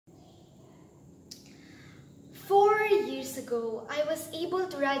years ago, I was able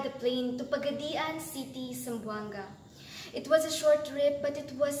to ride a plane to Pagadian City, Zamboanga. It was a short trip, but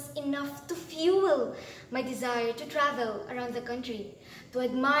it was enough to fuel my desire to travel around the country, to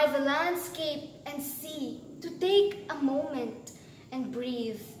admire the landscape and sea, to take a moment and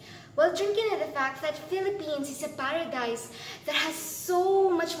breathe, while drinking in the fact that Philippines is a paradise that has so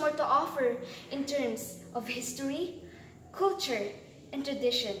much more to offer in terms of history, culture, and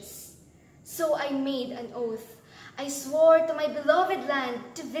traditions. So I made an oath. I swore to my beloved land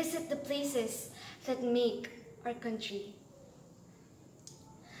to visit the places that make our country.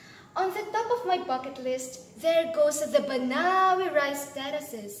 On the top of my bucket list, there goes the Banawi rice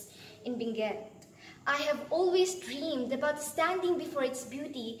terraces in Benguet. I have always dreamed about standing before its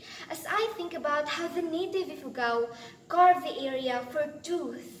beauty as I think about how the native Ifugao carved the area for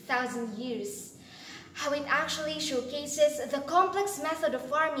 2,000 years. How it actually showcases the complex method of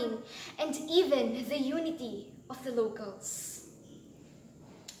farming and even the unity of the locals.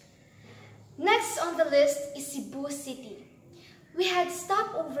 Next on the list is Cebu City. We had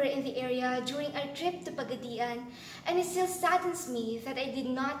stopover in the area during our trip to Pagadian, and it still saddens me that I did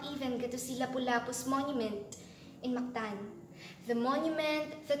not even get to see Lapu-Lapu's monument in Mactan. The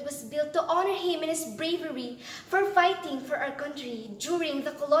monument that was built to honor him and his bravery for fighting for our country during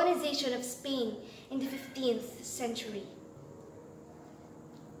the colonization of Spain in the 15th century.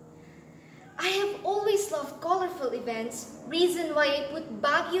 I have always loved colorful events, reason why I put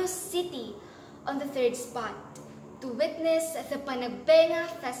Baguio City on the third spot, to witness the Panagbenga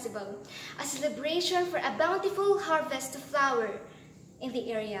Festival, a celebration for a bountiful harvest of flower in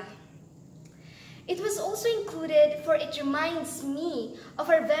the area. It was also included for it reminds me of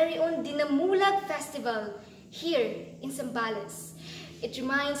our very own Dinamulag Festival here in Zambales. It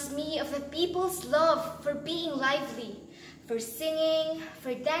reminds me of the people's love for being lively, for singing,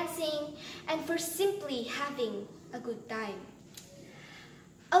 for dancing, and for simply having a good time.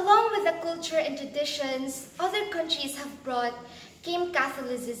 Along with the culture and traditions other countries have brought came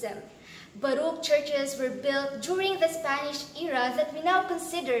Catholicism. Baroque churches were built during the Spanish era that we now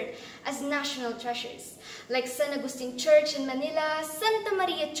consider as national treasures, like San Agustin Church in Manila, Santa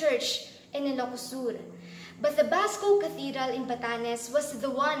Maria Church in Ilocos Sur. But the Basco Cathedral in Batanes was the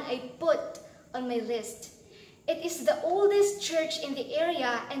one I put on my list. It is the oldest church in the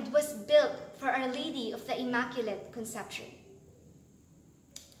area and was built for Our Lady of the Immaculate Conception.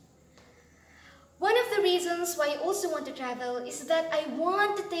 One of the reasons why I also want to travel is that I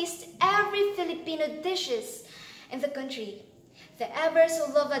want to taste every Filipino dishes in the country. The ever so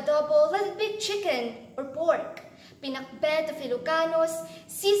love adobo, let it be chicken or pork, pinakbet of Ilocanos,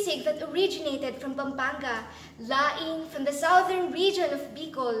 sisig that originated from Pampanga, laing from the southern region of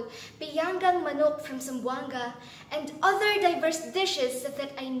Bicol, piyanggang manok from Zamboanga, and other diverse dishes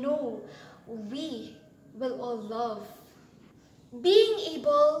that I know we will all love. Being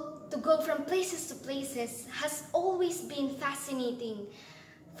able to go from places to places has always been fascinating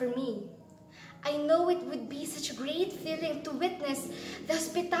for me. I know it would be such a great feeling to witness the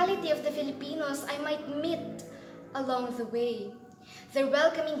hospitality of the Filipinos I might meet along the way. Their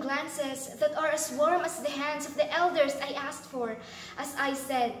welcoming glances that are as warm as the hands of the elders I asked for as I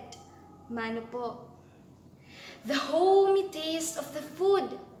said, "Mano po." The homey taste of the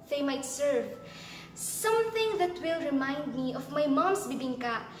food they might serve. Something that will remind me of my mom's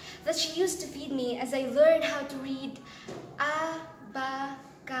bibingka that she used to feed me as I learned how to read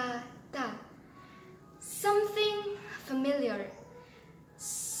abakata. Something familiar,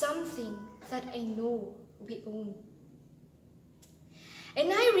 something that I know we own.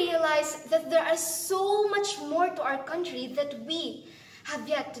 And I realize that there is so much more to our country that we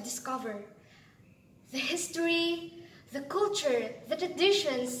have yet to discover. The history, the culture, the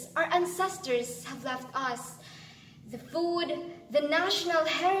traditions our ancestors have left us, the food, the national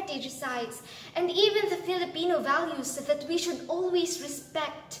heritage sites, and even the Filipino values that we should always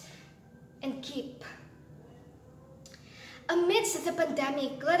respect and keep. Amidst the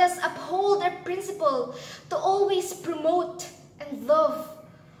pandemic, let us uphold our principle to always promote and love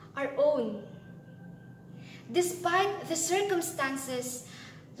our own. Despite the circumstances,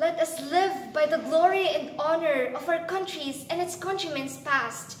 let us live by the glory and honor of our countries and its countrymen's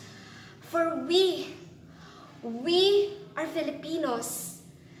past. For we are Filipinos.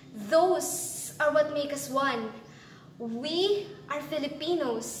 Those are what make us one. We are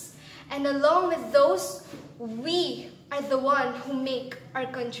Filipinos. And along with those, we are the one who make our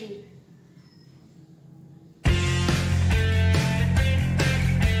country.